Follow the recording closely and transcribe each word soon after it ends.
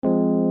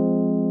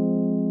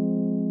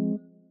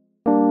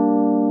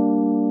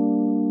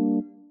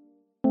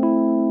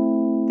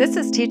This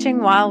is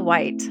Teaching While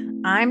White.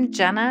 I'm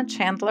Jenna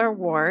Chandler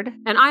Ward.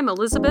 And I'm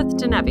Elizabeth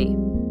Denevi.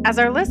 As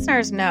our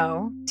listeners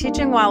know,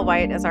 Teaching While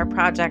White is our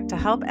project to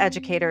help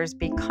educators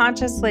be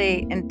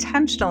consciously,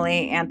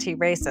 intentionally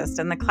anti-racist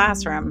in the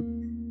classroom.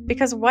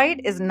 Because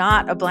white is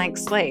not a blank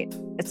slate.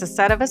 It's a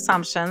set of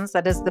assumptions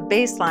that is the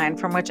baseline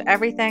from which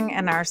everything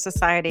in our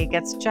society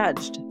gets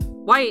judged.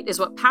 White is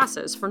what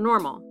passes for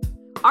normal.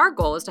 Our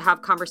goal is to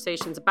have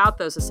conversations about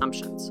those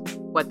assumptions,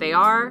 what they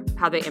are,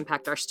 how they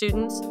impact our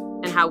students,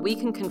 and how we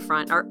can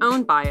confront our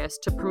own bias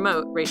to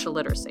promote racial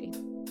literacy.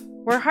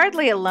 We're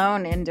hardly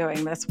alone in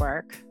doing this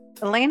work.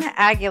 Elena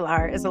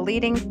Aguilar is a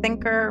leading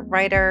thinker,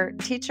 writer,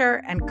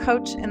 teacher, and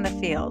coach in the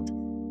field.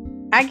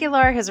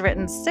 Aguilar has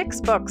written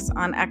 6 books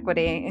on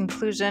equity,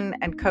 inclusion,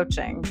 and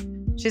coaching.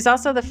 She's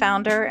also the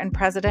founder and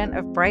president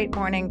of Bright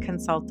Morning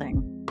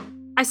Consulting.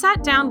 I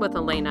sat down with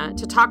Elena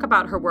to talk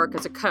about her work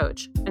as a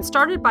coach and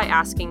started by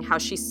asking how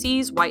she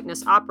sees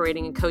whiteness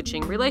operating in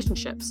coaching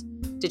relationships.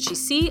 Did she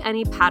see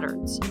any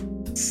patterns?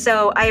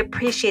 So I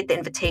appreciate the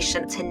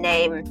invitation to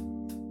name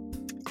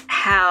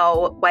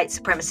how white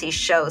supremacy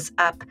shows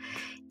up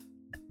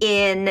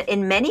in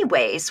many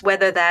ways,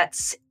 whether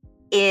that's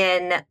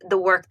in the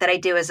work that I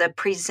do as a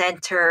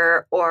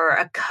presenter or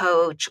a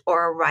coach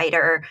or a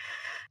writer.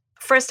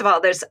 First of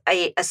all, there's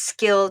a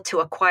skill to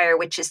acquire,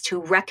 which is to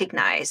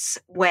recognize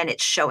when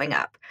it's showing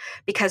up,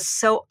 because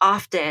so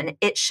often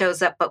it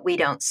shows up, but we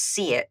don't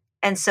see it.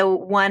 And so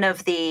one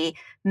of the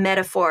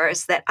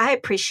metaphors that I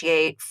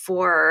appreciate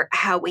for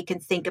how we can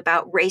think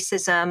about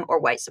racism or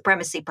white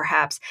supremacy,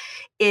 perhaps,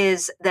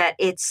 is that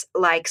it's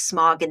like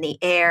smog in the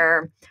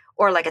air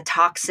or like a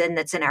toxin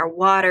that's in our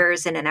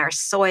waters and in our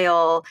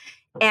soil.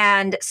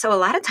 And so a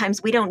lot of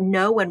times we don't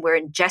know when we're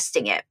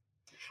ingesting it.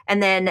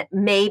 And then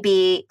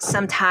maybe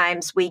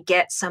sometimes we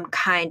get some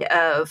kind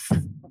of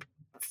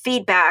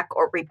feedback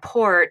or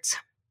report,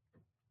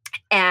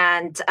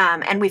 and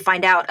we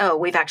find out, oh,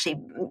 we've actually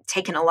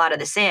taken a lot of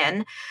this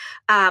in.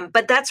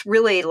 But that's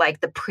really like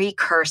the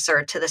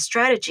precursor to the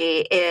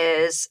strategy,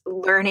 is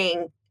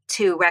learning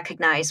to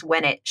recognize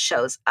when it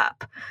shows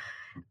up.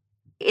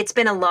 It's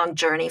been a long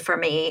journey for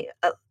me,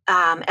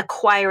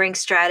 acquiring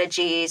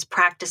strategies,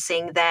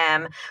 practicing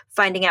them,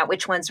 finding out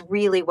which ones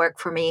really work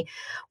for me.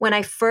 When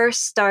I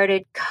first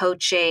started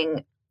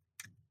coaching,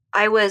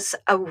 I was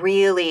a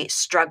really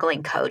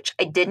struggling coach.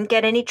 I didn't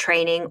get any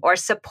training or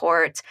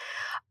support.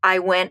 I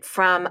went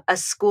from a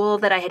school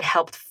that I had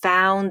helped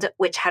found,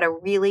 which had a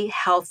really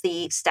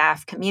healthy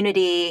staff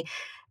community,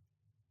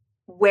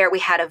 where we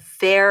had a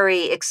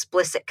very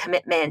explicit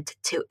commitment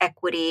to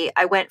equity.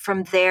 I went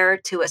from there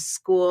to a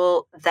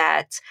school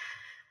that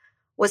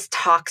was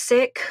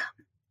toxic,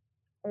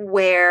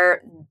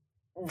 where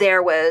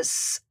there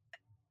was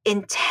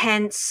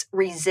intense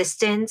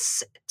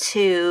resistance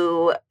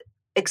to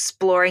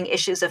exploring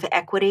issues of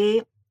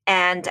equity.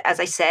 And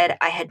as I said,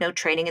 I had no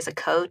training as a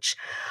coach.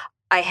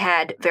 I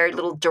had very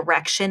little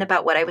direction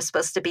about what I was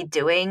supposed to be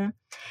doing.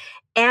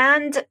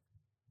 And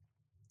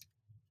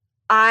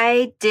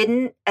I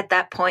didn't at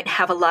that point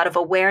have a lot of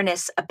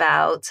awareness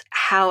about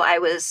how I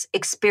was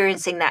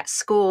experiencing that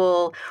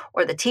school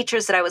or the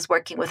teachers that I was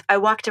working with. I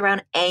walked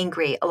around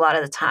angry a lot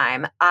of the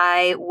time.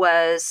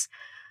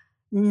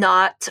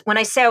 When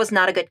I say I was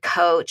not a good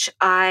coach,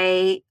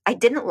 I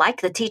didn't like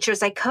the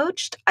teachers I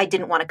coached. I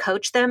didn't want to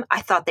coach them.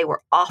 I thought they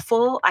were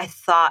awful. I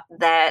thought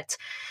that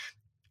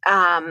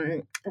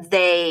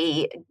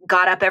they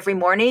got up every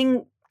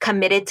morning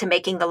committed to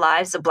making the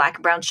lives of Black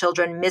and brown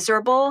children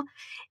miserable.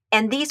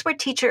 And these were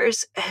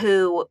teachers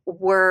who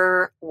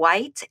were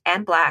white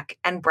and Black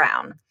and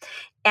brown.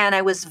 And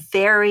I was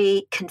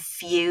very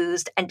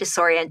confused and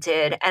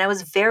disoriented, and I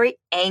was very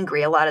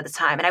angry a lot of the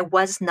time, and I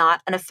was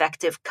not an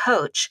effective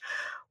coach.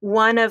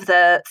 One of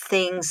the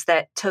things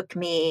that took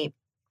me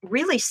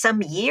really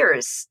some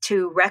years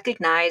to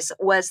recognize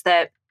was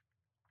that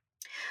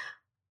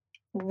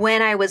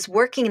when I was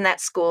working in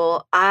that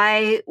school,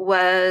 I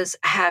was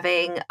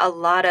having a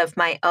lot of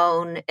my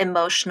own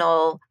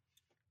emotional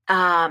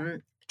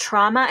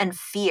trauma and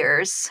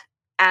fears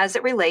as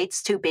it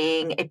relates to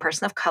being a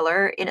person of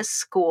color in a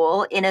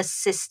school, in a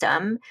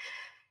system,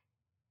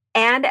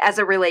 and as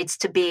it relates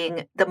to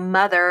being the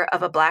mother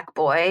of a Black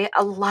boy.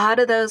 A lot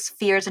of those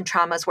fears and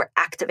traumas were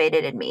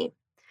activated in me.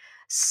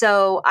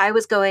 So I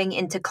was going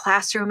into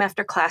classroom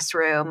after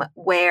classroom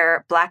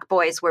where Black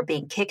boys were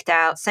being kicked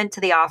out, sent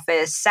to the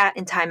office, sat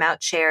in timeout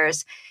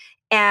chairs.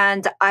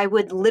 And I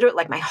would literally,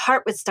 like, my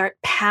heart would start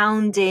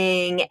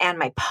pounding and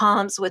my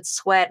palms would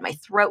sweat, my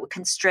throat would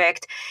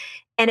constrict.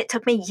 And it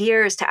took me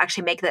years to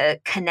actually make the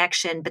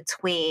connection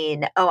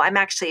between, oh, I'm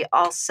actually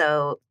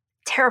also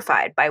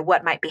terrified by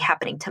what might be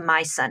happening to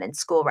my son in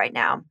school right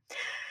now.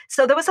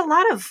 So there was a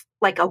lot of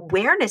like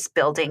awareness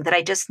building that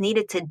I just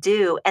needed to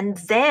do. And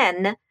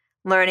then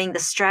learning the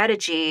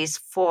strategies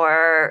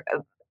for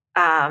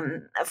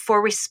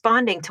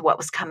responding to what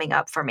was coming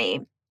up for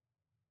me.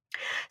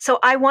 So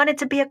I wanted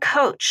to be a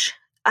coach.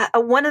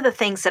 One of the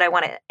things that I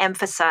want to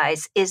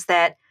emphasize is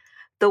that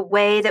the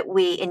way that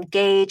we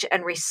engage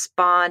and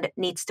respond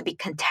needs to be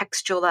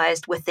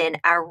contextualized within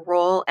our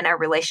role and our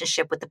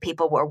relationship with the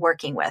people we're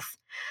working with.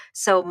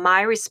 So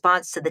my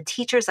response to the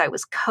teachers I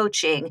was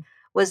coaching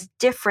was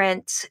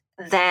different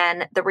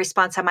than the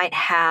response I might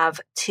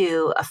have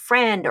to a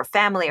friend or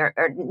family or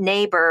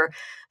neighbor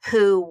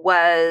who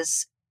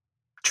was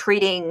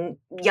treating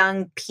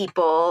young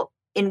people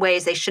in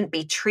ways they shouldn't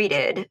be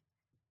treated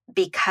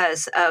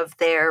because of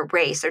their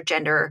race or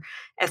gender,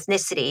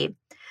 ethnicity.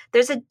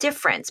 There's a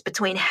difference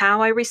between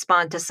how I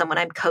respond to someone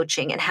I'm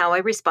coaching and how I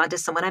respond to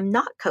someone I'm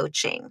not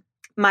coaching.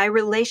 My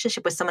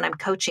relationship with someone I'm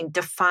coaching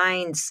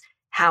defines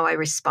how I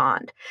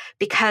respond,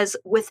 because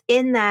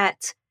within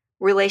that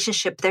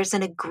relationship, there's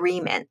an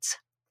agreement.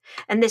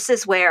 And this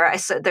is where I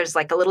said there's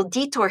like a little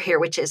detour here,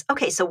 which is,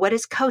 okay, so what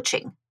is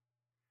coaching?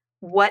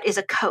 What is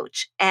a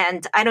coach?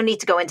 And I don't need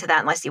to go into that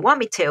unless you want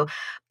me to,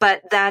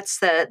 but it's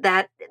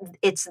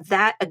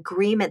that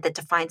agreement that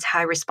defines how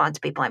I respond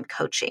to people I'm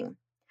coaching.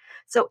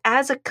 So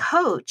as a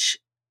coach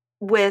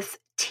with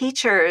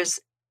teachers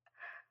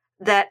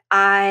that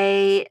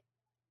I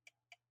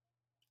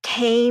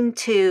came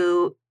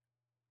to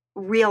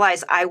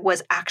realize I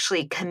was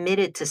actually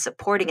committed to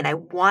supporting and I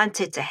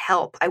wanted to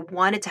help. I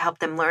wanted to help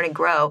them learn and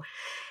grow.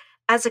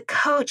 As a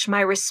coach, my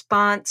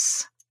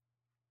response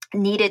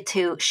needed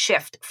to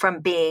shift from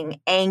being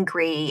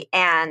angry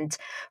and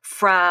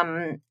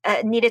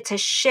needed to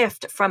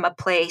shift from a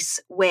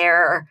place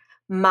where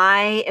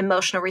my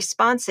emotional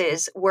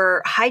responses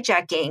were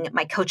hijacking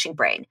my coaching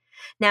brain.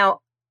 Now,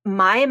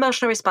 my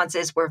emotional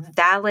responses were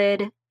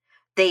valid.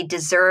 They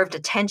deserved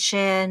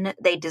attention.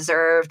 They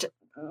deserved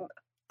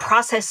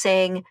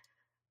processing.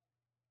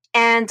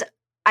 And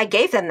I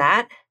gave them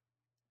that,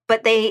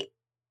 but they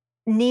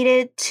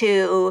needed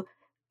to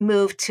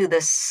move to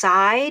the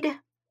side,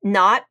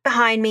 not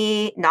behind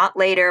me, not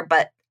later,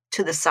 but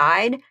to the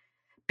side,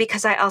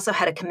 because I also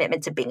had a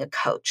commitment to being a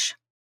coach.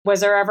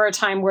 Was there ever a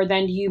time where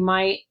then you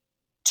might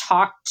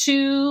talk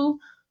to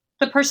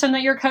the person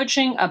that you're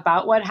coaching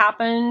about what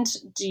happened?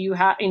 Do you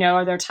have,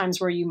 are there times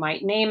where you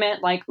might name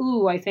it like,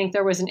 ooh, I think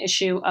there was an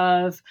issue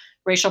of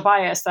racial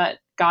bias that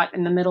got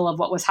in the middle of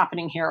what was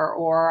happening here?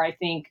 Or I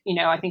think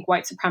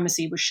white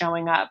supremacy was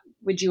showing up.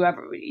 Did you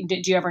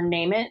ever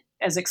name it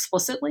as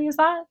explicitly as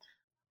that?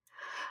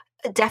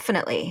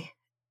 Definitely.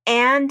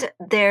 And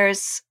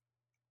there's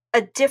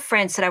a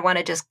difference that I want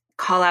to just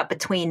call out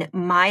between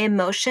my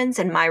emotions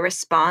and my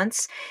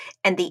response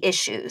and the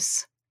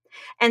issues.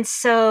 And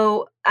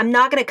so I'm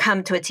not going to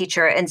come to a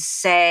teacher and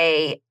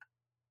say,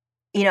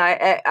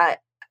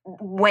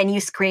 when you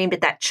screamed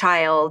at that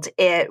child,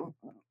 it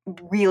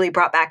really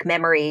brought back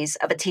memories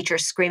of a teacher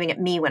screaming at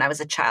me when I was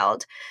a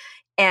child.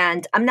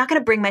 And I'm not going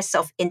to bring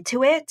myself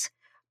into it,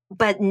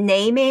 but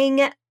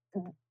naming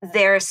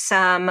there's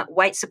some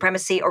white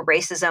supremacy or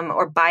racism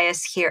or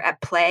bias here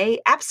at play.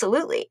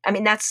 Absolutely. I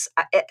mean, that's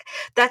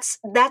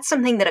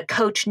something that a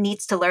coach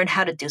needs to learn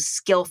how to do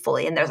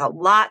skillfully. And there's a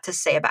lot to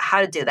say about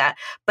how to do that,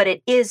 but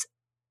it is,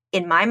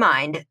 in my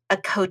mind, a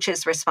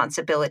coach's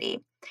responsibility.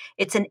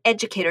 It's an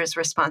educator's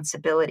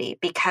responsibility,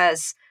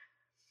 because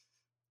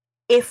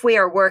if we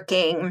are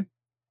working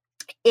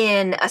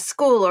in a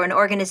school or an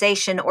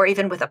organization, or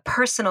even with a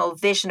personal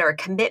vision or a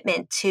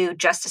commitment to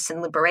justice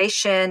and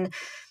liberation,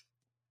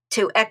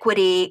 to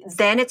equity,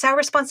 then it's our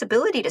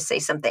responsibility to say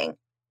something.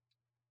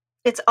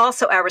 It's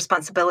also our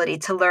responsibility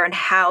to learn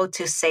how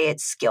to say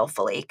it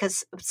skillfully,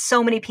 because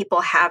so many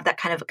people have that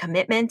kind of a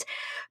commitment,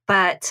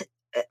 but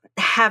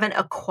haven't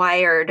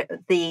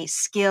acquired the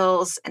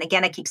skills. And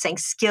again, I keep saying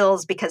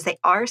skills because they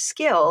are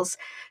skills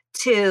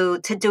to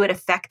do it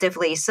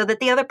effectively, so that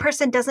the other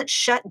person doesn't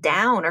shut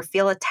down or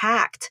feel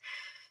attacked.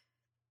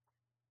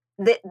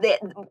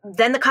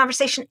 Then the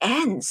conversation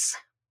ends.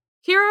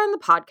 Here on the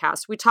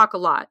podcast, we talk a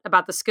lot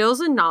about the skills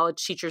and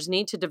knowledge teachers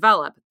need to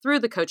develop through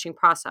the coaching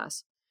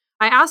process.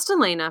 I asked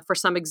Elena for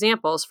some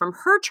examples from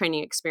her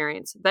training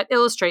experience that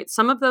illustrate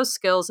some of those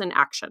skills in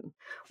action.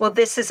 Well,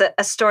 this is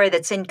a story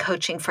that's in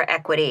Coaching for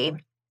Equity,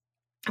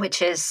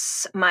 which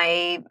is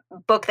my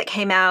book that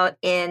came out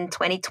in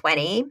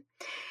 2020.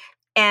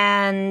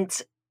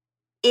 And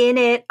in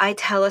it, I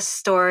tell a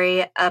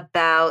story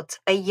about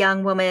a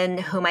young woman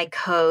whom I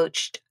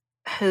coached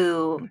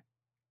who...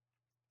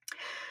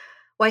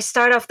 Well, I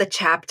start off the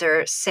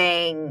chapter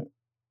saying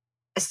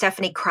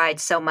Stephanie cried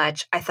so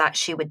much, I thought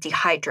she would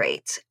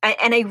dehydrate.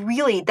 And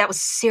that was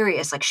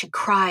serious. Like, she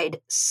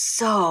cried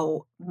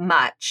so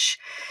much.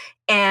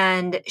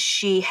 And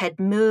she had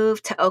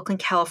moved to Oakland,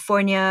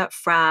 California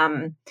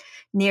from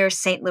near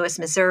St. Louis,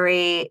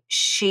 Missouri.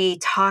 She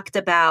talked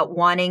about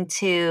wanting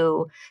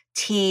to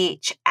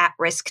teach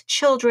at-risk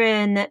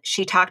children.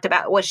 She talked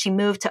about she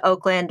moved to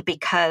Oakland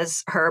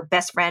because her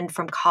best friend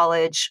from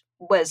college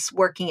was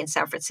working in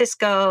San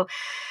Francisco.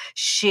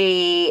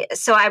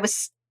 So I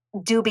was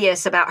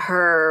dubious about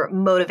her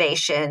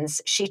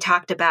motivations. She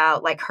talked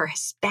about like her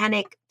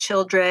Hispanic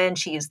children.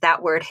 She used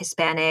that word,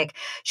 Hispanic.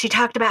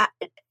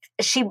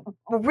 She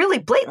really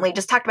blatantly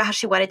just talked about how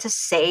she wanted to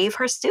save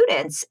her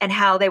students and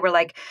how they were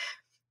like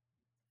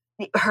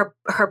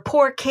her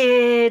poor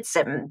kids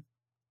and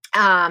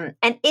And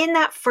in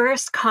that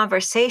first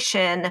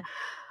conversation,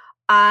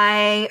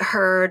 I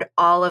heard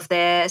all of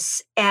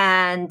this,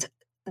 and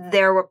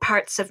there were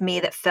parts of me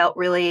that felt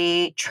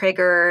really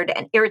triggered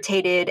and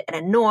irritated and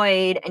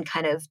annoyed and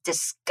kind of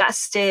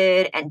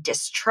disgusted and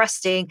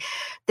distrusting.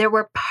 There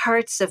were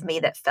parts of me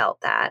that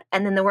felt that.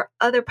 And then there were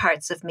other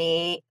parts of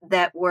me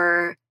that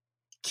were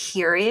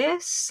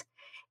curious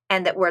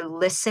and that were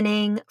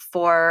listening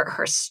for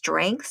her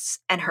strengths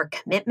and her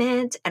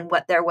commitment and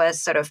what there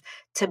was sort of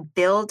to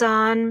build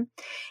on.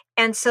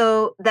 And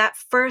so that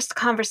first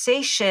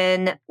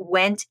conversation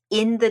went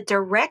in the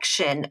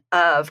direction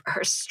of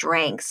her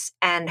strengths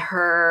and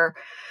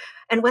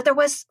what there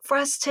was for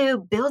us to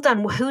build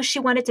on, who she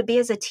wanted to be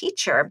as a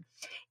teacher.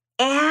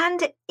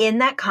 And in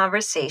that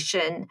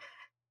conversation,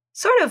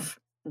 sort of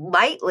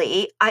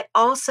lightly, I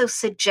also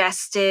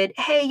suggested,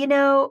 hey,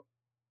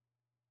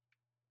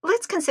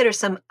 let's consider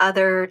some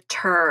other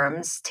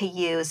terms to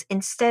use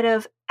instead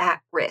of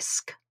at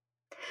risk.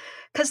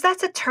 Because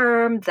that's a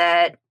term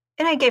that,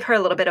 and I gave her a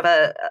little bit of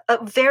a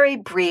very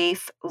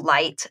brief,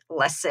 light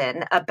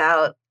lesson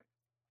about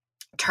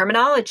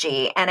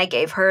terminology, and I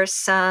gave her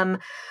some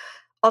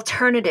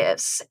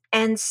alternatives.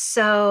 And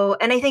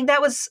I think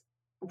that was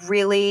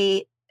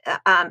really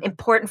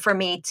important for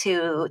me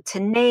to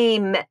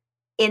name,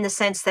 in the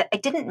sense that I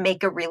didn't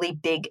make a really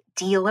big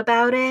deal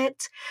about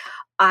it.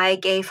 I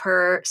gave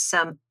her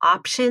some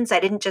options.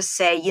 I didn't just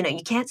say, you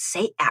can't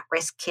say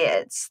at-risk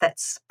kids.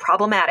 That's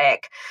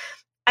problematic.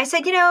 I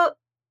said,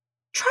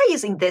 try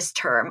using this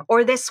term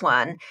or this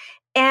one.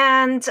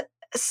 And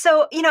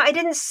so, I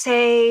didn't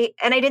say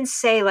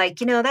like,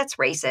 that's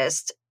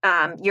racist.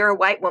 You're a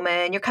white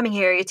woman, you're coming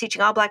here, you're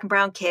teaching all Black and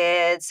brown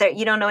kids, so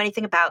you don't know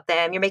anything about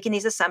them, you're making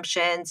these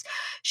assumptions.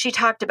 She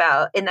talked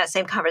about, in that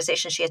same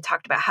conversation, she had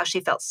talked about how she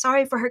felt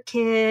sorry for her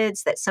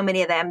kids, that so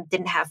many of them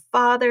didn't have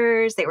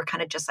fathers, they were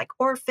kind of just like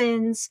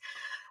orphans.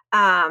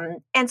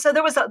 And so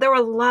there were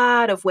a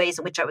lot of ways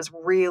in which I was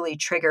really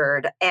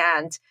triggered.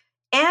 And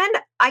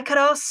I could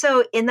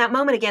also, in that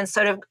moment again,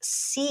 sort of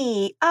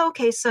see, oh,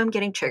 okay, so I'm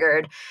getting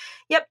triggered.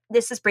 Yep,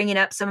 this is bringing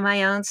up some of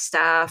my own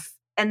stuff.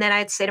 And then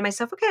I'd say to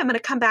myself, okay, I'm going to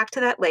come back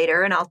to that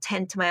later and I'll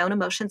tend to my own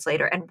emotions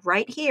later. And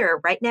right here,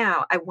 right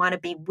now, I want to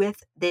be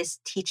with this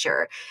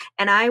teacher.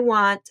 And I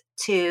want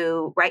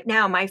to, right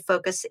now, my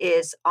focus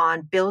is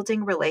on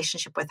building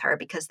relationship with her,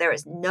 because there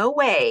is no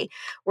way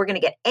we're going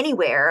to get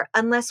anywhere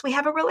unless we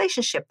have a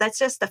relationship. That's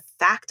just the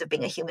fact of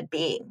being a human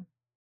being.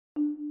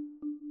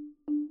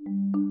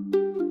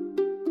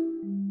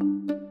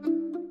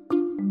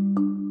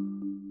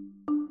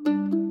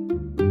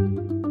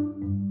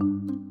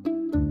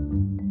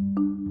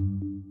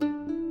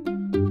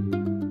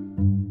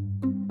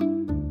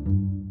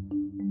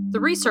 The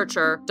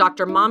researcher,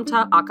 Dr.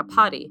 Mamta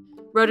Akapati,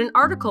 wrote an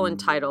article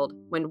entitled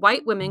 "When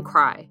White Women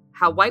Cry: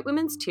 How White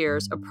Women's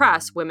Tears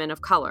Oppress Women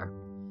of Color."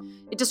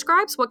 It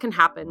describes what can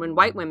happen when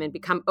white women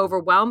become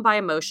overwhelmed by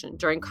emotion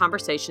during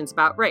conversations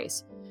about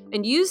race,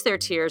 and use their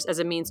tears as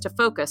a means to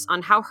focus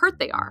on how hurt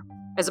they are,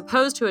 as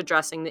opposed to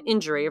addressing the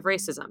injury of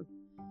racism.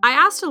 I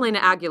asked Elena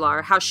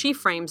Aguilar how she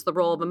frames the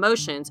role of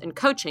emotions in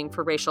coaching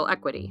for racial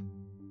equity.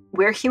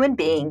 We're human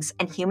beings,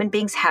 and human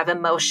beings have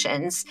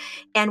emotions,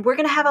 and we're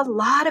going to have a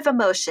lot of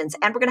emotions,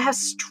 and we're going to have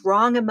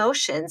strong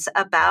emotions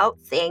about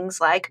things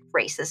like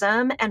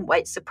racism and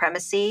white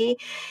supremacy.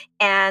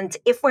 And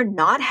if we're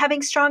not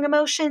having strong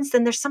emotions,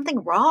 then there's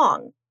something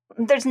wrong.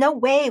 There's no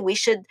way we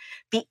should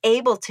be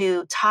able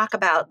to talk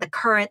about the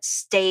current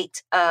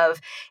state of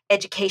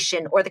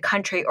education or the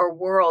country or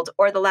world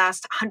or the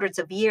last hundreds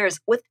of years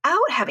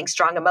without having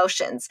strong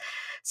emotions.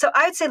 So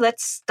I would say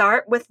let's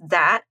start with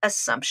that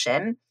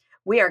assumption.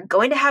 We are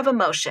going to have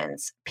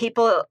emotions.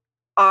 People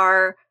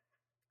are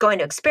going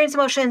to experience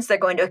emotions. They're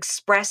going to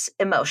express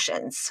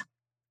emotions.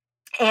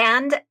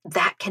 And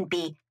that can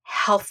be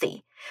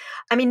healthy.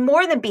 I mean,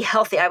 more than be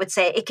healthy, I would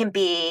say it can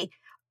be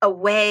a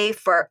way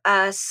for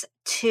us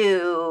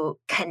to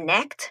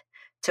connect,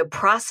 to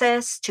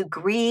process, to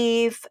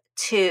grieve,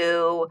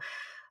 to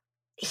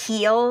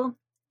heal,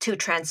 to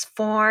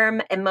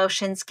transform.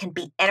 Emotions can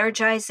be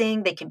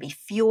energizing. They can be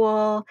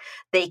fuel.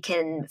 They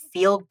can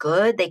feel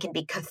good. They can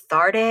be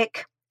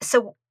cathartic.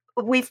 So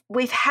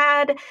we've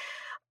had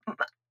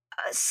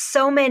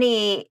so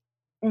many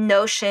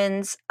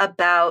notions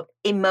about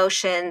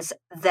emotions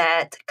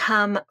that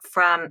come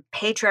from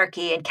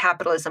patriarchy and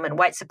capitalism and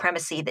white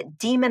supremacy that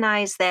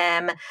demonize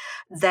them,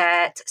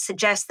 that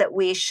suggest that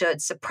we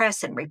should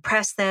suppress and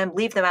repress them,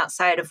 leave them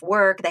outside of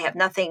work. They have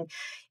nothing.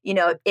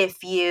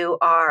 If you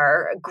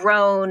are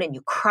grown and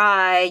you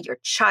cry, you're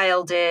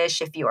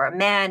childish. If you are a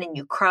man and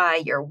you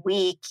cry, you're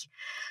weak.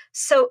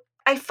 So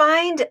I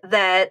find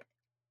that,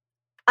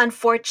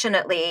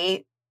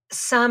 unfortunately,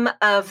 some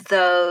of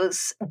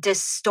those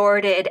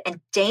distorted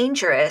and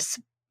dangerous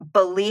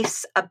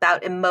beliefs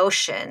about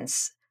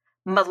emotions,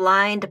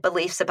 maligned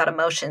beliefs about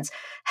emotions,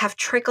 have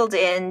trickled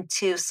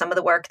into some of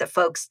the work that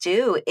folks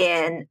do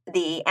in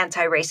the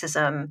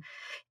anti-racism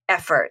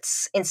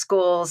efforts in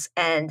schools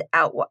and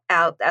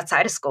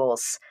outside of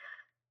schools.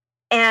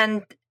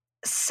 And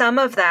some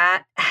of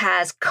that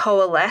has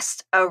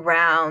coalesced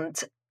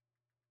around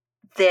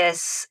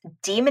this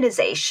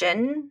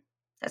demonization,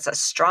 that's a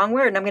strong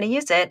word and I'm going to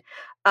use it,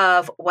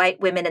 of white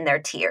women and their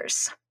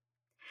tears.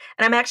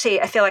 And I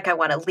feel like I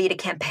want to lead a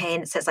campaign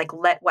that says, like,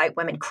 let white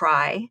women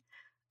cry,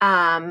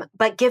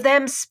 but give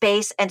them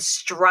space and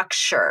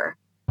structure.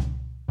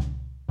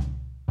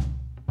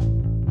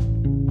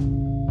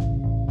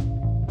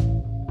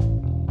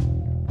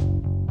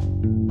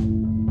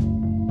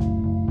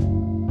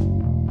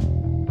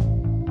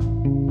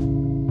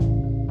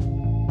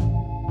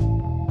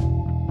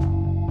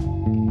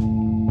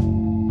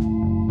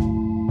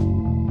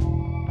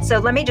 So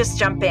let me just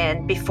jump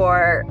in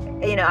before,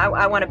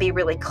 I want to be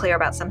really clear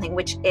about something,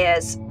 which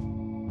is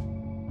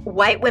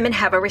white women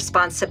have a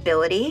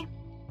responsibility.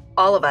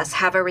 All of us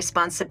have a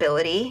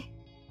responsibility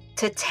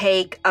to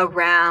take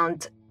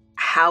around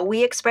how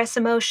we express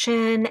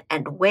emotion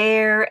and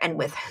where and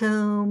with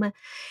whom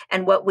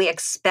and what we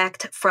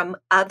expect from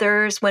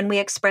others when we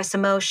express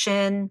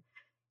emotion.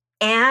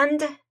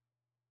 And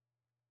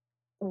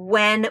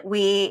when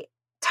we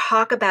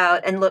talk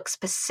about and look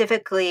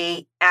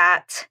specifically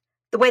at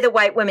the way that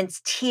white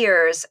women's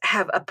tears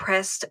have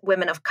oppressed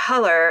women of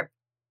color,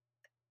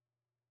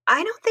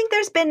 I don't think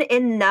there's been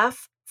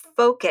enough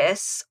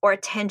focus or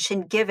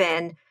attention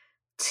given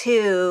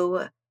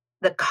to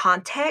the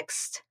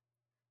context,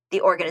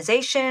 the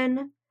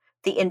organization,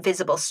 the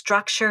invisible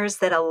structures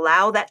that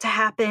allow that to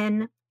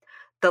happen,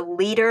 the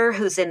leader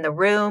who's in the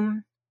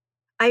room.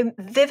 I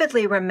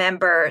vividly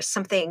remember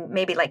something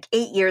maybe like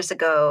 8 years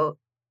ago,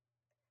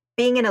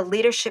 being in a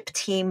leadership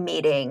team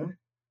meeting.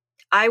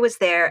 I was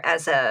there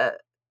as a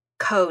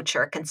coach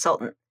or a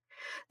consultant.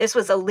 This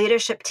was a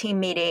leadership team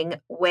meeting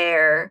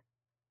where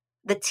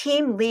the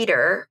team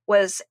leader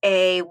was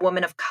a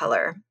woman of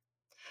color,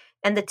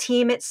 and the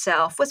team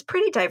itself was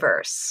pretty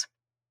diverse.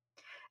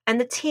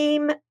 And the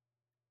team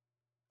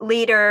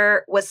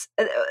leader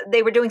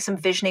they were doing some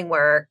visioning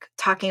work,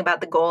 talking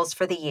about the goals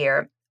for the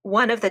year.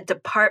 One of the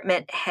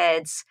department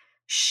heads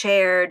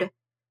shared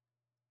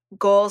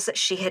goals that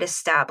she had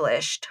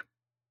established,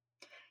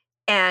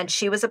 and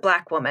she was a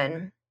Black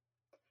woman.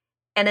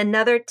 And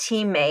another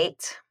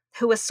teammate,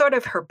 who was sort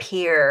of her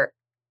peer,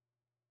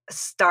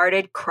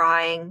 started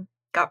crying,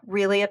 got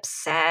really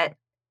upset,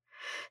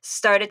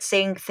 started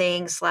saying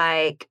things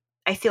like,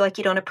 I feel like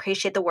you don't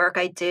appreciate the work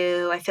I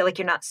do. I feel like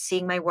you're not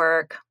seeing my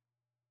work.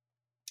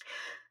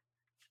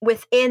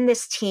 Within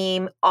this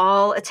team,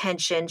 all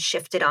attention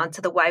shifted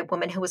onto the white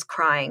woman who was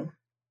crying.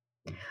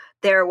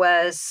 There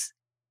was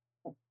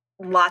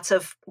lots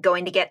of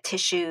going to get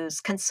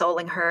tissues,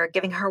 consoling her,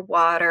 giving her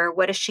water.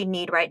 What does she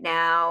need right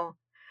now?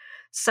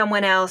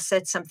 Someone else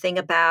said something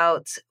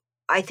about,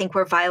 I think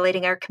we're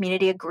violating our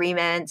community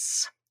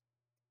agreements.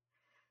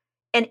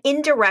 And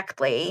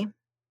indirectly,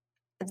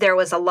 there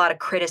was a lot of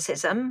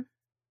criticism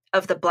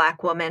of the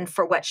Black woman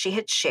for what she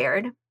had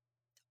shared.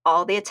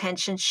 All the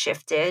attention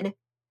shifted.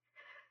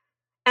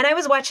 And I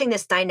was watching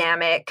this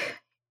dynamic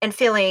and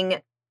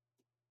feeling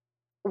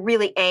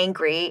really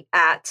angry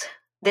at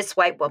this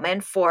white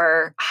woman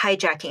for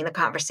hijacking the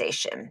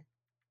conversation.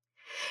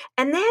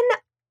 And then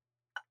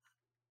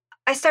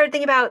I started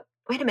thinking about,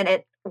 wait a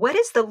minute, what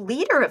is the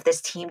leader of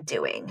this team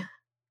doing?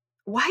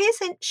 Why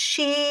isn't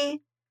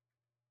she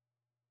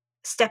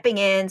stepping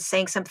in,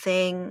 saying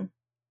something?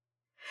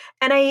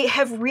 And I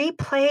have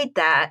replayed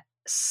that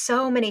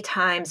so many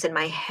times in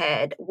my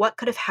head. What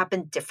could have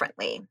happened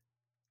differently?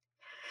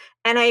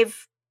 And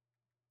I've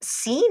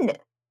seen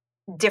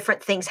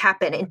different things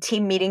happen in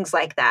team meetings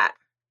like that.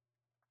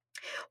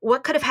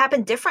 What could have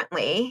happened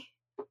differently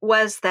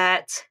was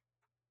that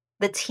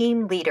the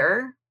team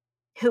leader,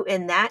 who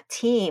in that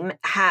team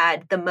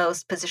had the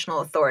most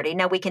positional authority.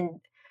 Now we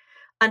can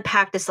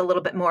unpack this a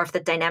little bit more if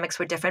the dynamics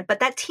were different, but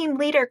that team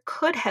leader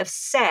could have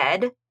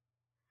said,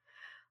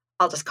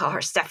 I'll just call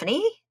her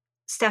Stephanie.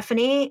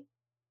 Stephanie,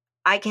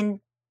 I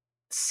can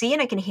see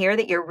and I can hear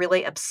that you're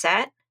really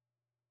upset.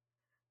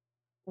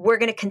 We're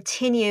going to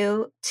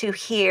continue to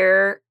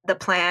hear the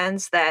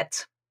plans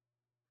that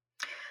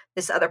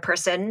this other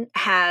person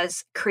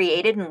has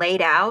created and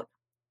laid out.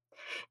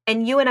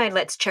 And you and I,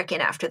 let's check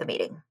in after the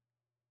meeting.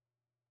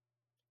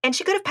 And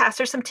she could have passed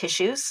her some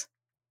tissues,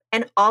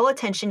 and all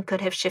attention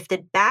could have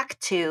shifted back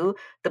to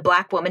the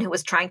Black woman who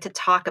was trying to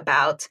talk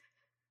about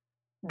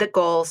the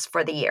goals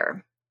for the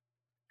year.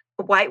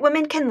 White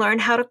women can learn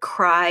how to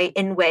cry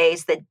in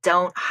ways that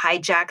don't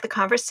hijack the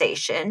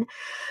conversation.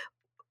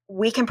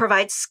 We can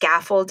provide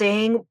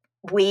scaffolding.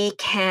 We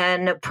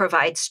can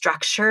provide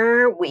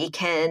structure. We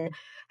can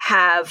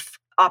have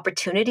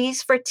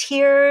opportunities for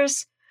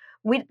tears.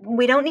 We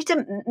don't need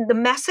to, the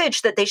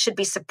message that they should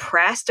be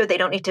suppressed or they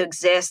don't need to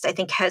exist, I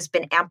think has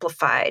been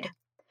amplified.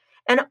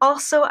 And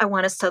also I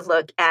want us to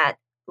look at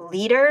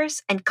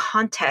leaders and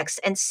context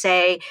and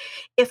say,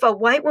 if a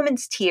white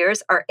woman's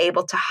tears are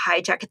able to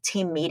hijack a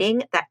team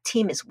meeting, that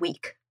team is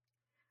weak.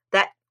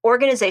 That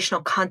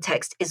organizational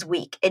context is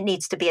weak. It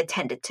needs to be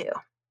attended to.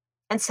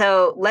 And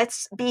so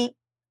let's be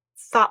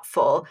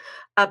thoughtful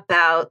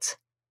about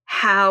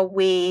how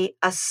we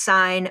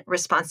assign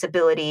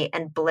responsibility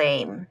and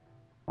blame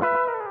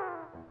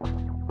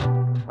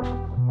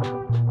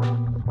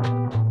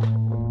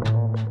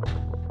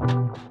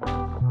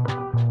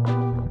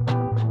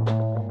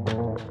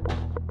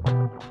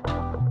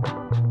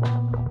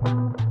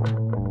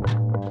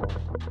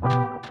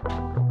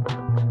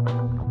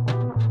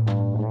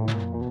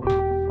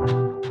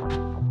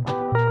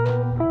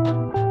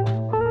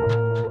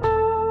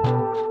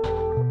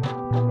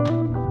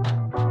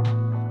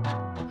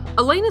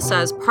Elena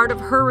says part of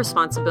her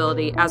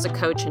responsibility as a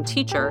coach and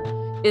teacher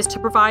is to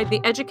provide the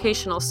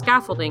educational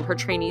scaffolding her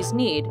trainees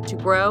need to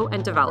grow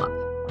and develop.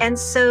 And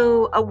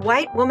so a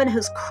white woman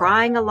who's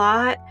crying a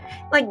lot,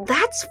 like,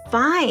 that's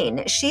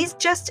fine.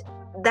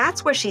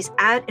 That's where she's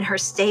at in her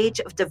stage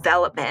of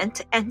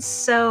development. And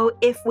so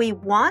if we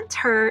want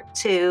her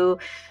to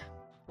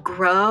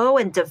grow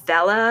and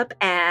develop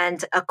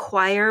and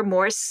acquire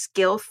more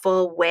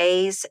skillful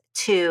ways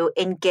to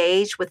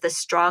engage with the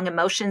strong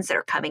emotions that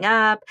are coming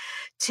up,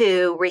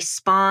 to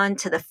respond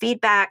to the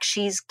feedback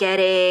she's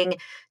getting,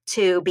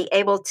 to be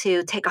able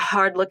to take a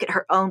hard look at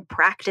her own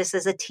practice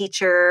as a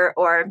teacher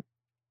or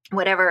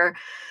whatever,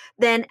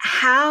 then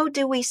how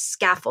do we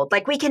scaffold?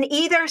 Like, we can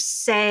either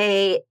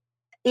say,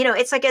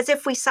 it's like as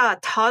if we saw a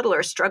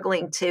toddler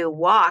struggling to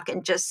walk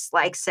and just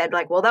said,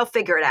 well, they'll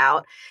figure it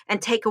out, and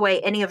take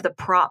away any of the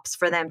props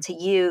for them to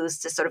use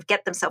to sort of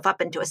get themselves up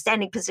into a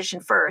standing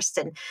position first.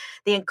 And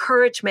the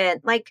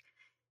encouragement,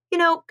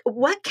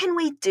 what can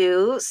we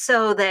do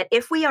so that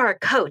if we are a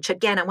coach,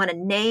 again, I want to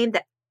name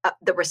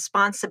the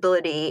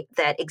responsibility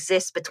that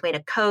exists between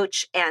a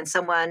coach and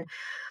someone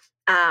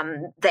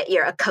that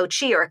you're a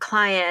coachee or a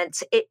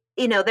client.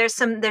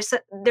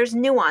 There's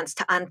nuance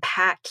to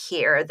unpack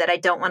here that I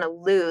don't want to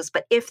lose.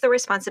 But if the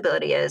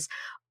responsibility is,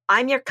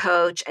 I'm your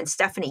coach, and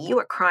Stephanie, you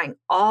are crying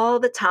all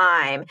the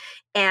time,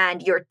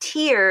 and your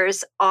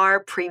tears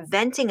are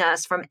preventing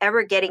us from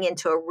ever getting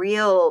into a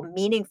real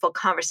meaningful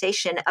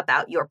conversation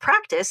about your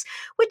practice,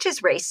 which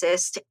is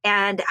racist,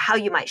 and how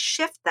you might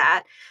shift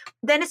that,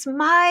 then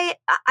I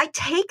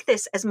take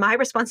this as my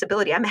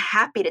responsibility. I'm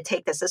happy to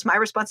take this as my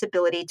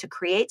responsibility to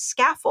create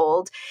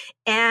scaffold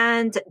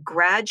and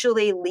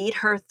gradually lead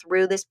her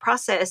through this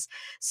process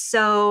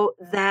so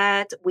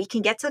that we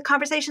can get to the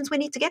conversations we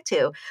need to get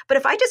to. But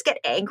if I just get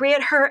angry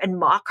at her and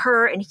mock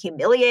her and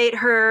humiliate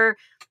her,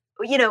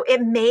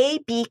 it may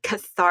be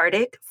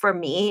cathartic for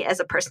me as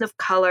a person of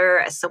color,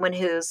 as someone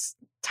who's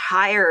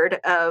tired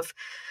of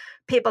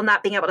people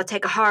not being able to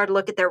take a hard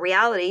look at their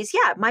realities.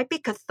 Yeah, it might be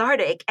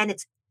cathartic, and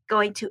it's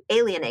going to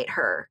alienate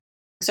her.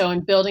 So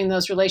in building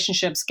those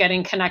relationships,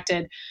 getting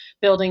connected,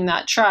 building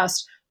that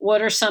trust,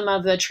 what are some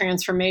of the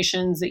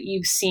transformations that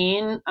you've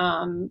seen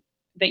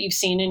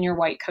in your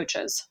white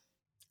coaches?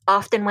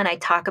 Often when I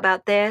talk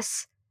about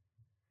this,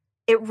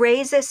 it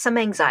raises some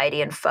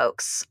anxiety in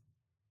folks.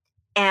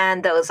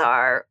 And those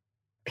are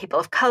people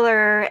of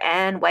color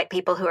and white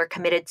people who are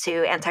committed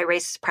to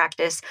anti-racist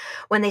practice,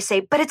 when they say,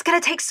 but it's going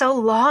to take so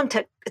long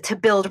to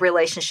build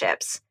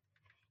relationships.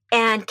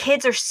 And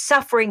kids are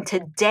suffering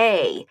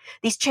today.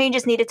 These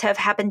changes needed to have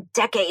happened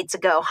decades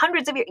ago,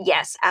 hundreds of years.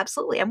 Yes,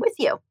 absolutely. I'm with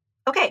you.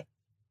 Okay,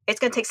 it's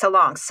going to take so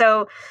long.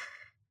 So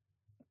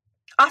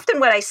often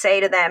what I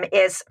say to them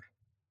is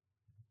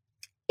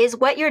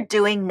what you're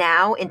doing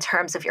now in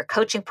terms of your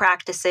coaching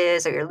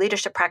practices or your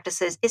leadership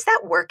practices, is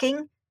that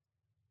working?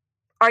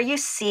 Are you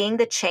seeing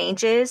the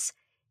changes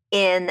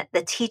in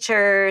the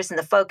teachers and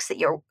the folks that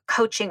you're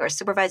coaching or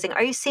supervising?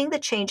 Are you seeing the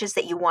changes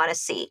that you want to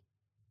see?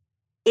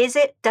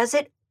 Does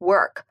it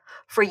work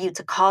for you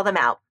to call them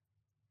out?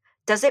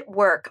 Does it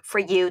work for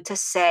you to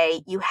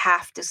say you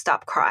have to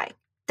stop crying?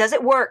 Does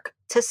it work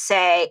to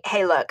say,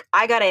 hey, look,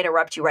 I got to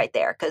interrupt you right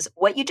there because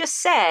what you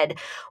just said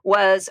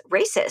was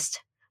racist.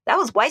 That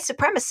was white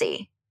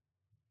supremacy.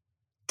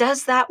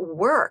 Does that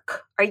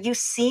work? Are you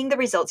seeing the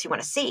results you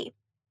want to see?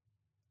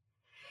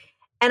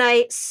 And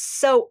I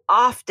so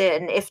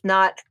often, if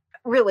not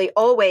really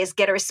always,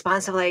 get a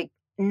response of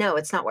no,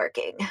 it's not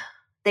working.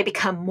 They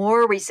become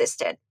more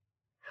resistant.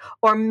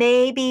 Or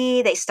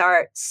maybe they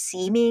start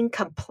seeming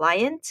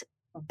compliant,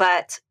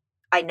 but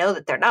I know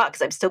that they're not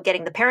because I'm still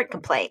getting the parent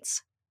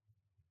complaints.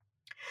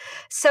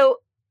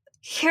 So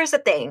here's the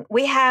thing.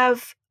 We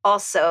have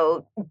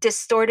also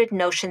distorted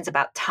notions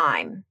about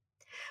time.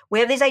 We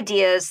have these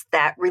ideas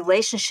that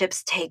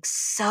relationships take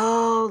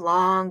so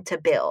long to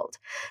build,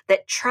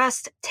 that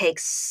trust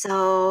takes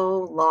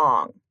so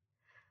long.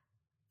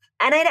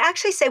 And I'd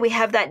actually say we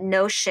have that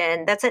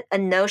notion, that's a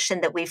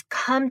notion that we've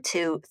come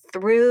to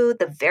through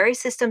the very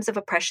systems of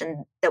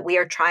oppression that we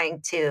are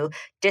trying to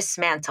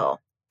dismantle.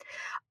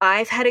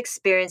 I've had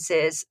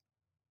experiences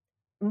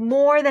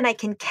more than I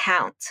can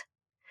count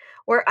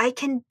where I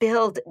can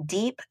build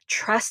deep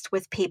trust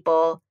with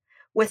people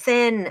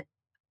within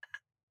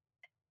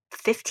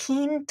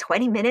 15,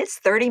 20 minutes,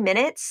 30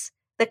 minutes,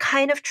 the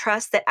kind of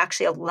trust that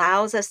actually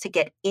allows us to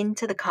get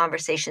into the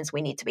conversations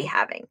we need to be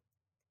having.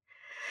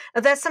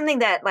 That's something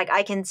that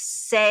I can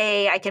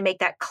say, I can make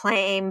that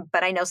claim,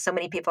 but I know so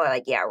many people are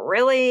yeah,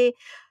 really?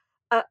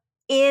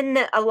 In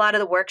a lot of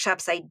the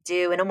workshops I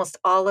do, and almost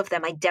all of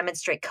them, I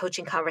demonstrate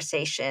coaching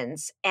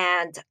conversations.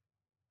 And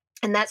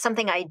And that's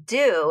something I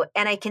do.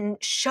 And I can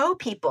show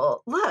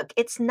people, look,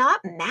 it's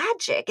not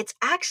magic. It's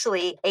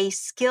actually a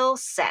skill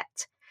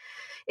set.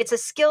 It's a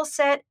skill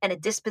set and a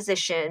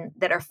disposition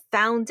that are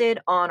founded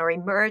on or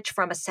emerge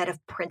from a set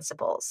of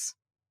principles.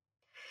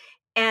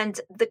 And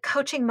the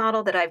coaching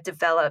model that I've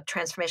developed,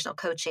 transformational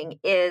coaching,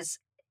 is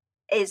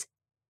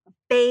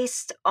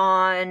based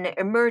on,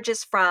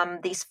 emerges from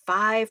these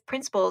 5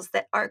 principles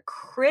that are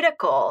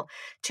critical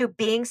to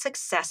being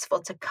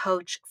successful to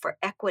coach for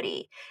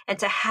equity and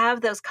to have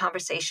those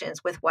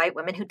conversations with white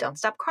women who don't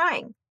stop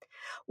crying.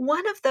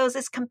 One of those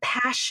is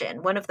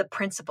compassion, one of the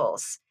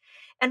principles.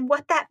 And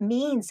what that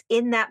means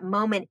in that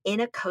moment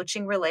in a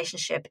coaching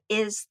relationship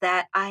is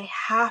that I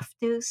have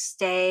to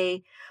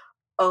stay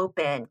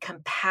open,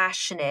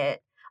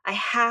 compassionate. I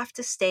have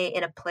to stay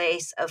in a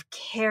place of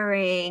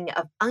caring,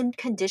 of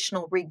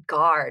unconditional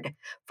regard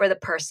for the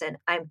person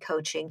I'm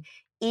coaching,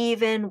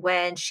 even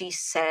when she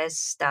says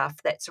stuff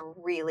that's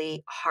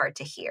really hard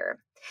to hear.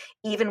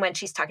 Even when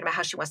she's talking about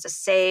how she wants to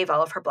save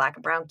all of her Black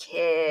and brown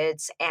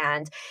kids,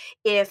 and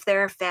if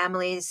their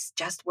families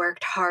just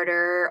worked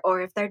harder,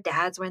 or if their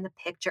dads were in the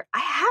picture, I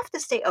have to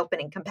stay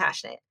open and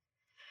compassionate.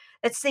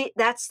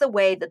 That's the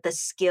way that the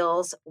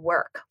skills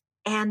work.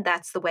 And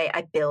that's the way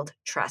I build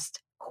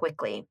trust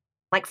quickly.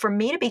 Like, for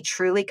me to be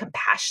truly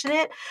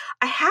compassionate,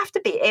 I have to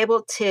be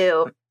able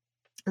to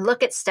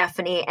look at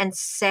Stephanie and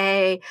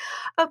say,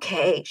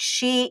 okay,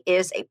 she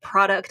is a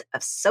product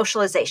of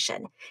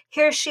socialization.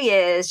 Here she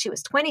is. She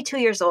was 22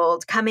 years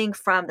old, coming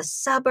from the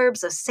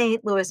suburbs of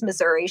St. Louis,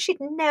 Missouri.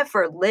 She'd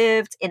never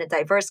lived in a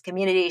diverse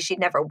community. She'd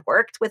never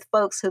worked with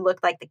folks who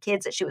looked like the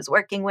kids that she was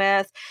working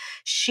with.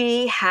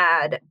 She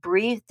had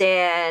breathed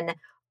in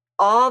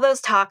all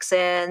those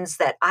toxins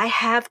that I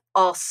have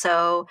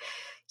also.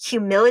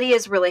 Humility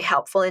is really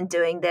helpful in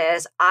doing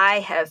this. I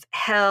have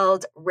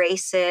held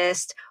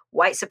racist,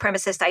 white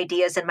supremacist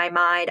ideas in my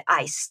mind.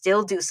 I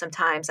still do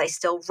sometimes. I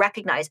still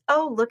recognize,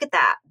 oh, look at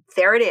that.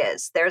 There it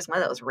is. There's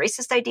one of those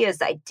racist ideas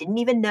that I didn't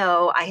even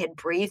know I had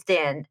breathed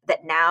in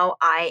that now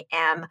I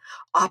am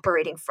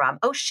operating from.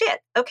 Oh,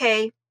 shit.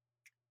 Okay.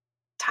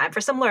 Time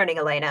for some learning,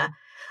 Elena.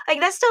 Like,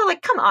 that's still,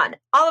 like, come on.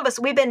 All of us,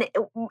 we've been,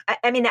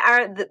 I mean,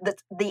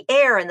 the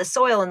air and the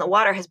soil and the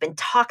water has been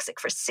toxic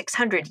for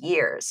 600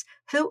 years.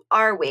 Who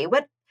are we?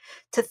 What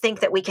to think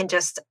that we can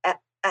just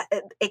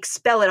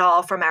expel it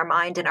all from our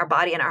mind and our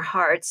body and our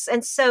hearts.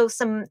 And so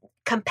some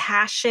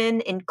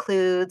compassion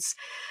includes,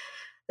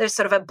 there's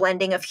sort of a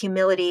blending of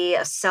humility,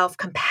 of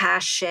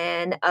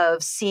self-compassion,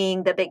 of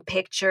seeing the big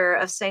picture,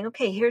 of saying,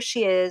 okay, here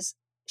she is.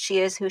 She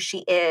is who she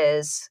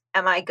is.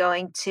 Am I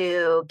going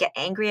to get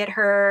angry at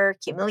her,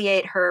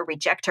 humiliate her,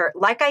 reject her?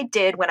 Like I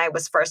did when I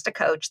was first a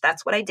coach.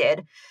 That's what I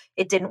did.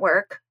 It didn't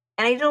work.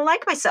 And I didn't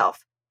like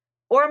myself.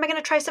 Or am I going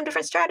to try some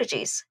different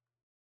strategies?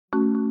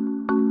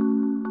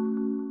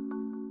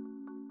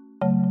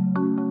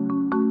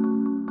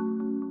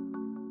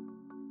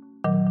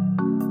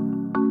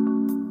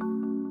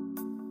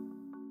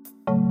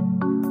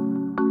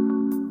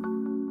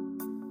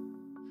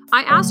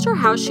 I asked her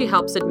how she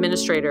helps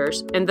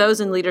administrators and those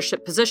in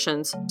leadership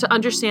positions to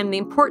understand the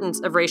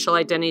importance of racial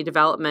identity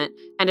development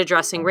and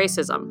addressing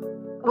racism.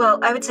 Well,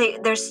 I would say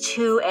there's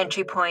 2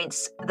 entry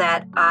points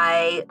that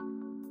I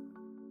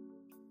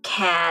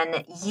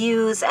can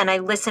use, and I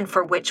listen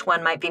for which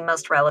one might be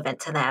most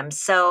relevant to them.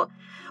 So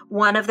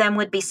one of them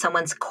would be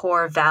someone's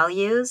core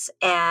values.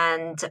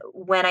 And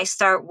when I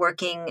start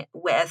working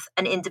with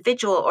an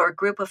individual or a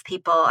group of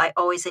people, I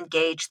always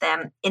engage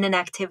them in an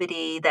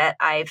activity that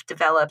I've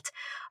developed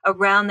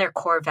around their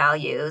core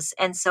values.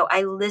 And so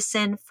I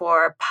listen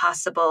for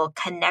possible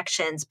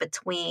connections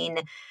between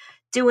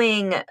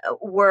doing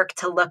work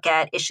to look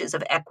at issues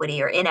of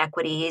equity or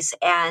inequities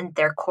and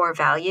their core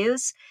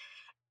values.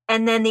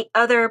 And then the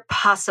other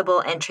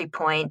possible entry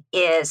point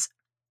is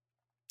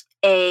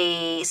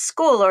a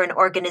school or an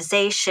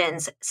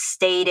organization's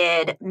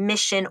stated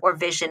mission or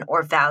vision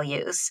or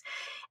values.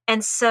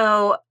 And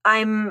so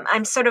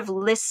I'm sort of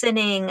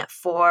listening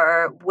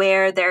for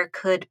where there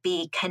could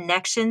be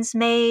connections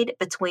made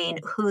between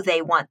who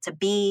they want to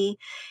be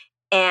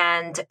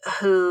and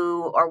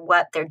who or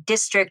what their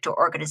district or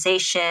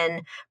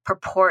organization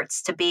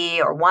purports to be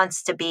or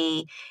wants to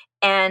be,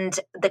 and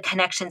the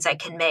connections I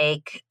can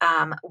make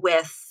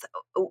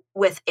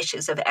with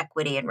issues of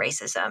equity and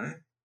racism.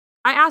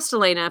 I asked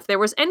Elena if there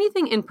was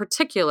anything in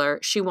particular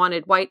she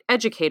wanted white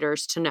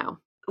educators to know.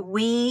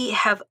 We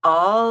have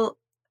all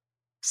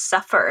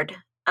suffered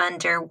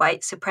under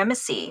white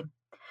supremacy.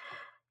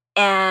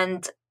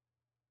 And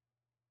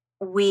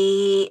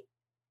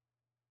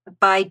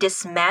by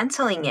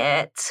dismantling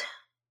it,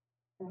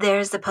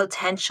 there's the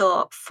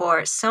potential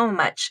for so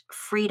much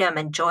freedom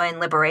and joy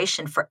and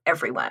liberation for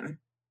everyone.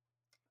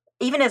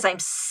 Even as I'm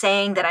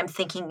saying that, I'm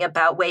thinking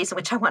about ways in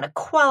which I want to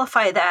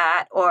qualify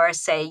that or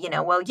say,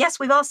 well, yes,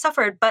 we've all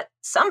suffered, but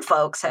some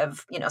folks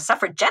have,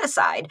 suffered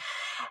genocide.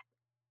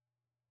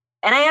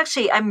 And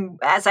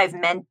as I've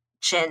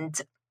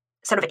mentioned,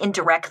 sort of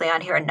indirectly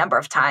on here a number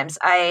of times.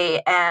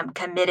 I am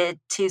committed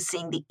to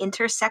seeing the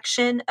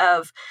intersection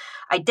of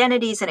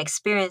identities and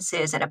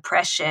experiences and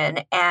oppression.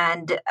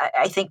 And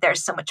I think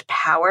there's so much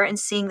power in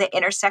seeing the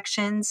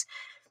intersections.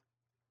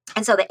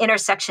 And so the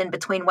intersection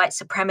between white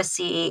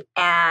supremacy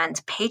and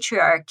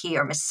patriarchy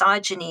or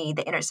misogyny,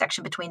 the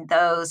intersection between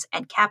those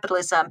and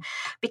capitalism,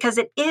 because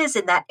it is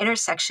in that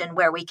intersection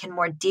where we can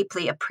more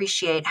deeply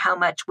appreciate how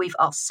much we've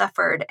all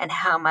suffered and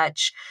how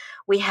much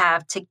we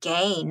have to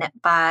gain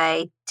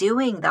by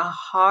doing the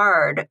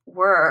hard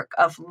work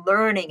of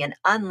learning and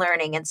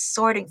unlearning and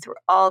sorting through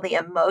all the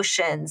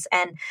emotions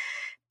and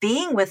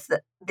being with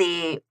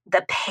the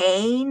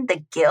pain,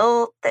 the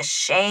guilt, the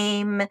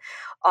shame,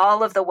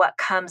 all of the what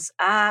comes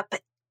up.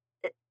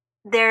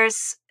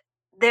 There's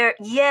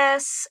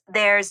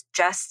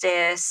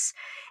justice,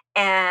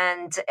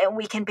 and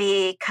we can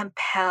be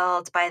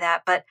compelled by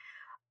that. But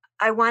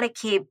I want to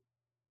keep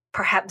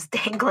perhaps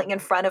dangling in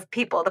front of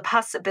people the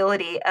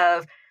possibility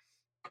of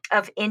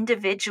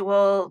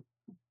individual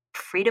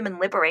freedom and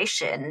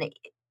liberation.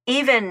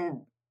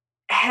 Even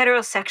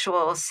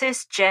heterosexual,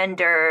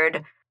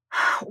 cisgendered,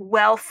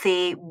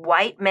 wealthy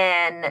white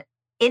men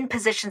in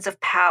positions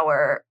of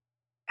power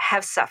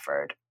have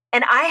suffered.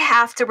 And I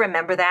have to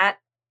remember that.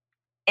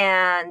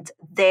 And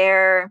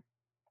their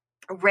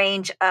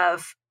range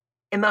of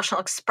emotional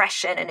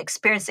expression and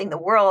experiencing the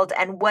world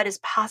and what is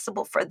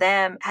possible for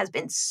them has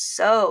been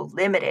so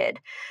limited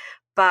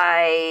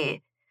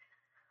by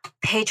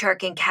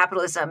patriarchy and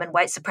capitalism and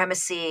white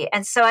supremacy.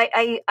 And so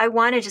I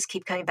want to just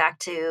keep coming back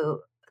to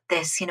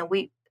this.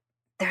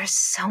 There's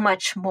so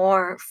much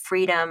more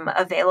freedom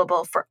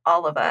available for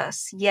all of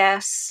us.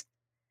 Yes,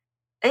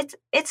 it's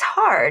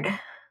hard,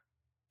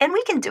 and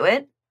we can do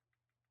it.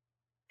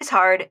 It's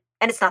hard,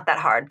 and it's not that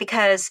hard,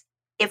 because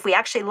if we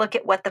actually look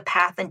at what the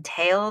path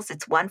entails,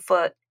 it's one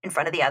foot in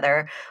front of the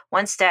other,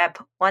 one step,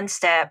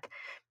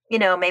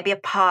 maybe a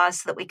pause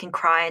so that we can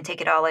cry and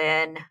take it all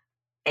in.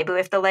 Maybe we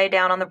have to lay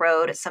down on the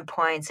road at some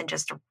points and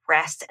just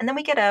rest. And then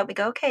we get up, we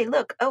go, okay,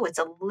 look, it's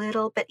a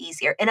little bit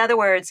easier. In other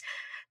words,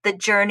 the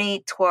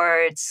journey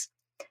towards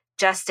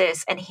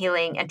justice and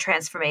healing and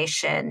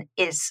transformation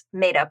is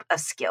made up of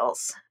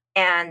skills.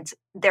 And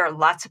there are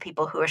lots of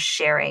people who are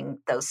sharing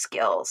those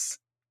skills.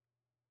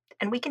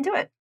 And we can do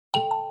it.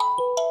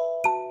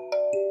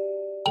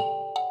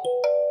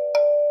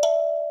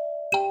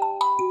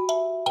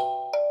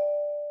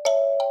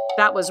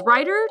 That was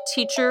writer,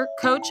 teacher,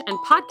 coach, and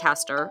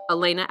podcaster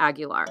Elena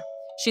Aguilar.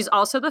 She's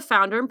also the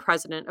founder and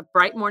president of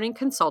Bright Morning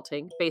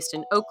Consulting, based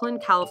in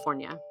Oakland,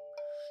 California.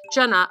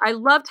 Jenna, I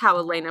loved how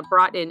Elena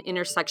brought in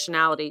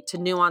intersectionality to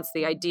nuance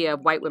the idea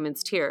of white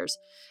women's tears,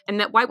 and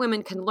that white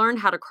women can learn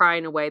how to cry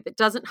in a way that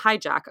doesn't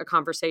hijack a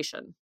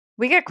conversation.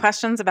 We get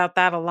questions about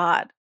that a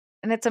lot.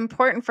 And it's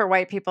important for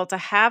white people to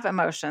have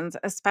emotions,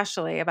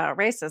 especially about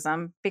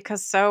racism,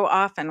 because so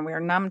often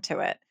we're numb to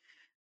it.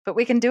 But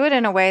we can do it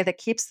in a way that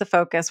keeps the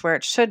focus where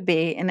it should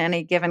be in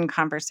any given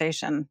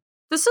conversation.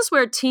 This is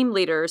where team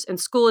leaders and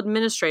school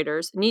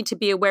administrators need to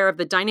be aware of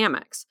the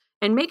dynamics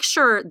and make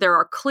sure there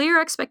are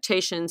clear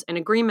expectations and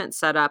agreements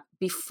set up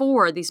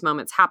before these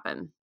moments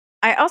happen.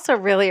 I also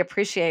really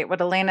appreciate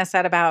what Elena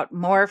said about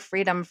more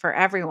freedom for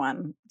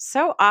everyone.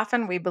 So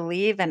often we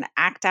believe and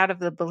act out of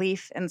the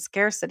belief in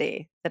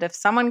scarcity, that if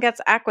someone gets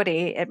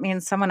equity, it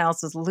means someone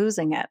else is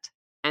losing it.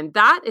 And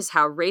that is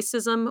how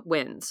racism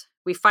wins.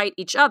 We fight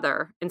each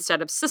other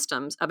instead of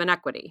systems of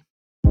inequity.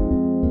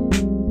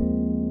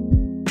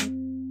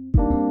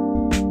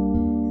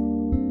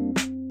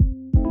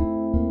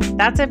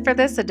 That's it for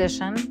this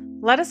edition.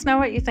 Let us know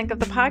what you think of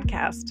the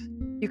podcast.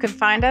 You can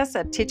find us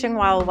at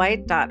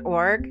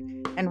teachingwhilewhite.org.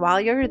 And while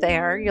you're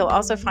there, you'll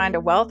also find a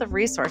wealth of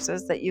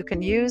resources that you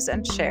can use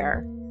and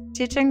share.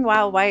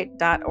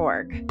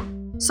 teachingwhilewhite.org.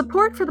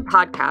 Support for the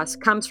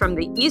podcast comes from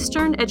the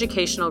Eastern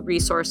Educational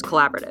Resource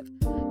Collaborative.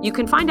 You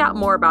can find out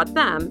more about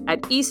them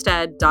at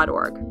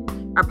easted.org.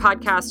 Our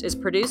podcast is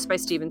produced by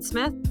Stephen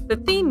Smith. The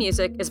theme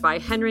music is by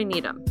Henry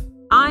Needham.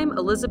 I'm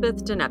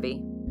Elizabeth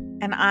Denevi.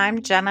 And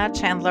I'm Jenna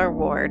Chandler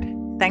Ward.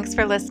 Thanks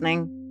for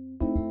listening.